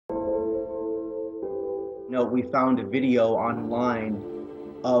We found a video online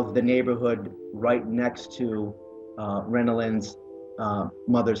of the neighborhood right next to Renelin's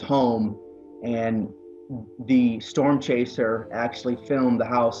mother's home, and the storm chaser actually filmed the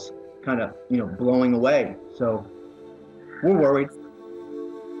house kind of, blowing away. So we're worried.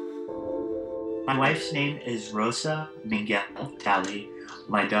 My wife's name is Rosa Miguel Talley.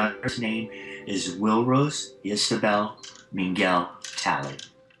 My daughter's name is Wilrose Isabel Miguel Talley.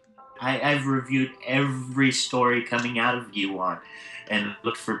 I've reviewed every story coming out of Guiuan and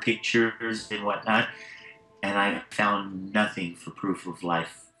looked for pictures and whatnot, and I found nothing for proof of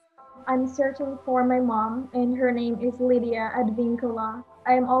life. I'm searching for my mom, and her name is Lydia Advincula.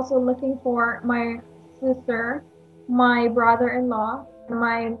 I am also looking for my sister, my brother-in-law,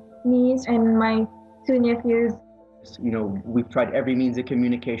 my niece, and my two nephews. We've tried every means of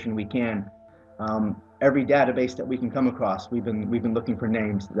communication we can. Every database that we can come across, we've been looking for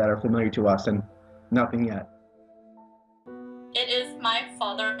names that are familiar to us, and nothing yet. It is my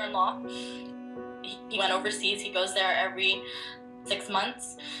father-in-law. He went overseas. He goes there every 6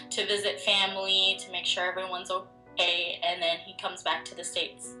 months to visit family, to make sure everyone's okay, and then he comes back to the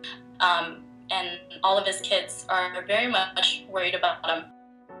States. And all of his kids are very much worried about him.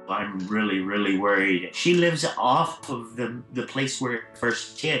 I'm really, really worried. She lives off of the place where it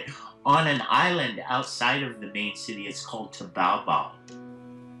first hit, on an island outside of the main city. It's called Tabaubao.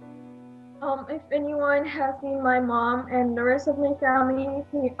 If anyone has seen my mom and the rest of my family,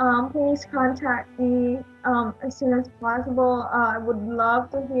 please contact me as soon as possible. I would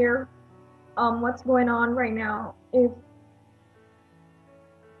love to hear what's going on right now.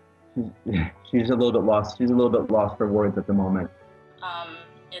 She's a little bit lost. She's a little bit lost for words at the moment.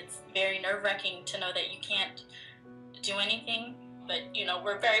 It's very nerve-wracking to know that you can't do anything, but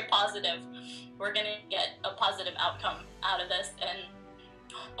we're very positive. We're gonna get a positive outcome out of this and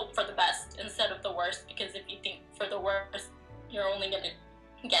hope for the best instead of the worst, because if you think for the worst, you're only gonna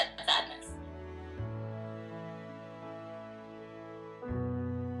get sadness.